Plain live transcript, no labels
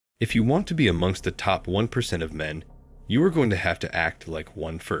If you want to be amongst the top 1% of men, you are going to have to act like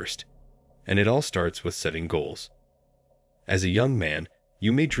one first. And it all starts with setting goals. As a young man,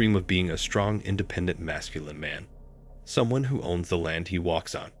 you may dream of being a strong, independent, masculine man, someone who owns the land he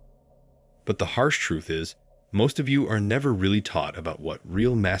walks on. But the harsh truth is, most of you are never really taught about what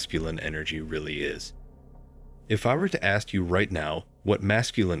real masculine energy really is. If I were to ask you right now what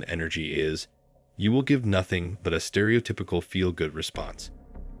masculine energy is, you will give nothing but a stereotypical feel-good response.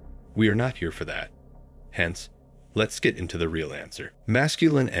 We are not here for that. Hence, let's get into the real answer.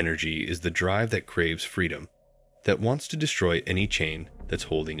 Masculine energy is the drive that craves freedom, that wants to destroy any chain that's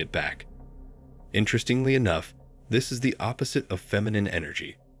holding it back. Interestingly enough, this is the opposite of feminine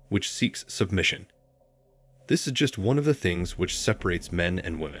energy, which seeks submission. This is just one of the things which separates men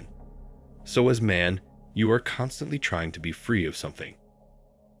and women. So as man, you are constantly trying to be free of something.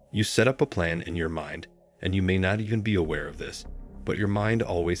 You set up a plan in your mind, and you may not even be aware of this, but your mind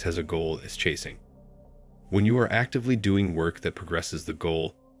always has a goal it's chasing. When you are actively doing work that progresses the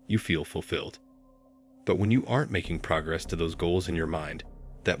goal, you feel fulfilled. But when you aren't making progress to those goals in your mind,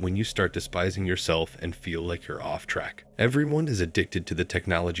 that when you start despising yourself and feel like you're off track. Everyone is addicted to the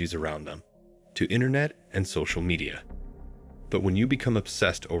technologies around them, to internet and social media. But when you become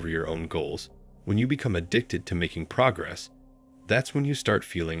obsessed over your own goals, when you become addicted to making progress, that's when you start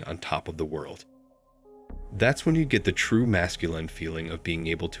feeling on top of the world. That's when you get the true masculine feeling of being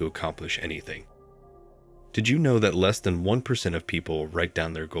able to accomplish anything. Did you know that less than 1% of people write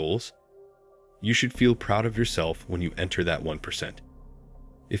down their goals? You should feel proud of yourself when you enter that 1%.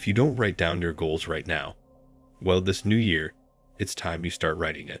 If you don't write down your goals right now, well, this new year, it's time you start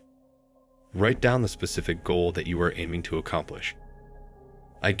writing it. Write down the specific goal that you are aiming to accomplish.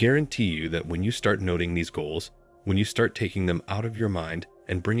 I guarantee you that when you start noting these goals, when you start taking them out of your mind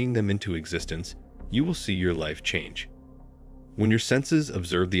and bringing them into existence, you will see your life change. When your senses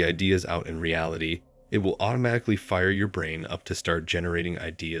observe the ideas out in reality, it will automatically fire your brain up to start generating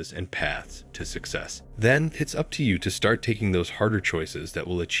ideas and paths to success. Then it's up to you to start taking those harder choices that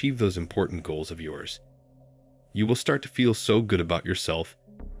will achieve those important goals of yours. You will start to feel so good about yourself,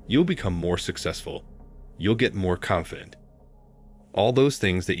 you'll become more successful, you'll get more confident. All those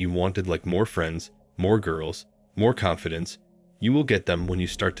things that you wanted, like more friends, more girls, more confidence, you will get them when you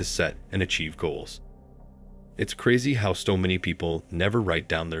start to set and achieve goals. It's crazy how so many people never write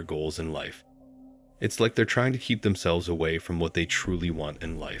down their goals in life. It's like they're trying to keep themselves away from what they truly want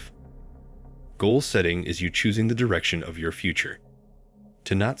in life. Goal setting is you choosing the direction of your future.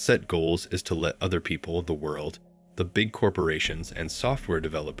 To not set goals is to let other people, the world, the big corporations, and software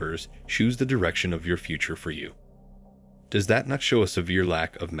developers choose the direction of your future for you. Does that not show a severe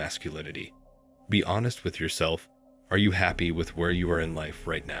lack of masculinity? Be honest with yourself. Are you happy with where you are in life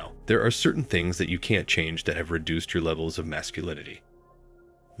right now? There are certain things that you can't change that have reduced your levels of masculinity.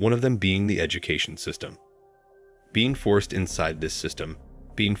 One of them being the education system. Being forced inside this system,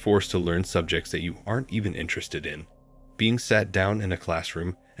 being forced to learn subjects that you aren't even interested in, being sat down in a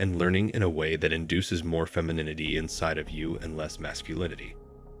classroom and learning in a way that induces more femininity inside of you and less masculinity.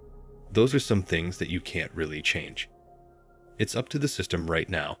 Those are some things that you can't really change. It's up to the system right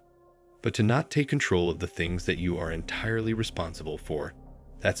now, but to not take control of the things that you are entirely responsible for,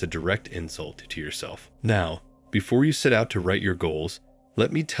 that's a direct insult to yourself. Now, before you set out to write your goals,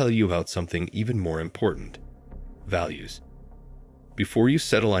 let me tell you about something even more important: values. Before you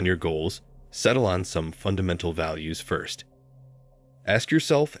settle on your goals, settle on some fundamental values first. Ask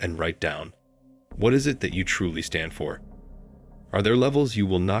yourself and write down, what is it that you truly stand for? Are there levels you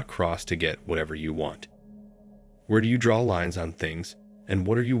will not cross to get whatever you want? Where do you draw lines on things, and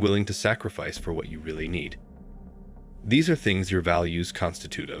what are you willing to sacrifice for what you really need? These are things your values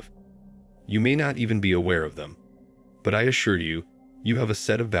constitute of. You may not even be aware of them, but I assure you, you have a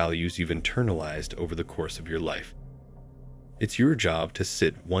set of values you've internalized over the course of your life. It's your job to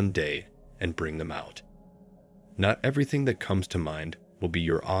sit one day and bring them out. Not everything that comes to mind will be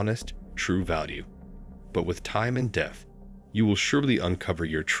your honest, true value, but with time and depth, you will surely uncover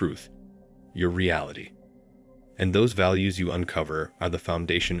your truth, your reality. And those values you uncover are the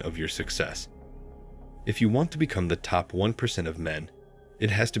foundation of your success. If you want to become the top 1% of men,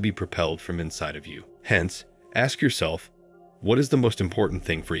 it has to be propelled from inside of you. Hence, ask yourself, what is the most important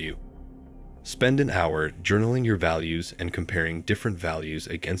thing for you? Spend an hour journaling your values and comparing different values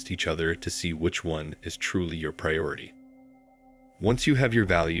against each other to see which one is truly your priority. Once you have your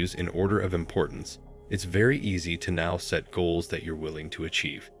values in order of importance, it's very easy to now set goals that you're willing to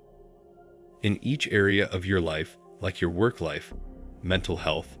achieve. In each area of your life, like your work life, mental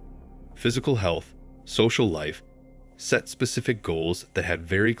health, physical health, social life, set specific goals that have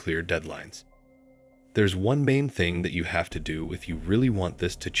very clear deadlines. There's one main thing that you have to do if you really want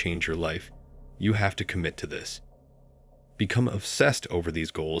this to change your life. You have to commit to this. Become obsessed over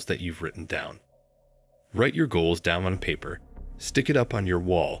these goals that you've written down. Write your goals down on paper, stick it up on your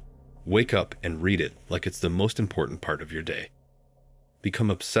wall, wake up and read it like it's the most important part of your day.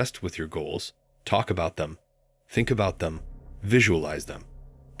 Become obsessed with your goals, talk about them, think about them, visualize them,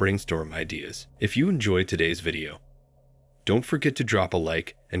 brainstorm ideas. If you enjoyed today's video, don't forget to drop a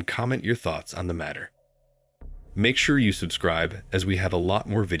like and comment your thoughts on the matter. Make sure you subscribe, as we have a lot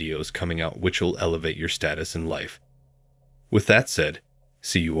more videos coming out which will elevate your status in life. With that said,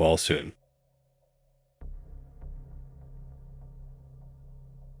 see you all soon.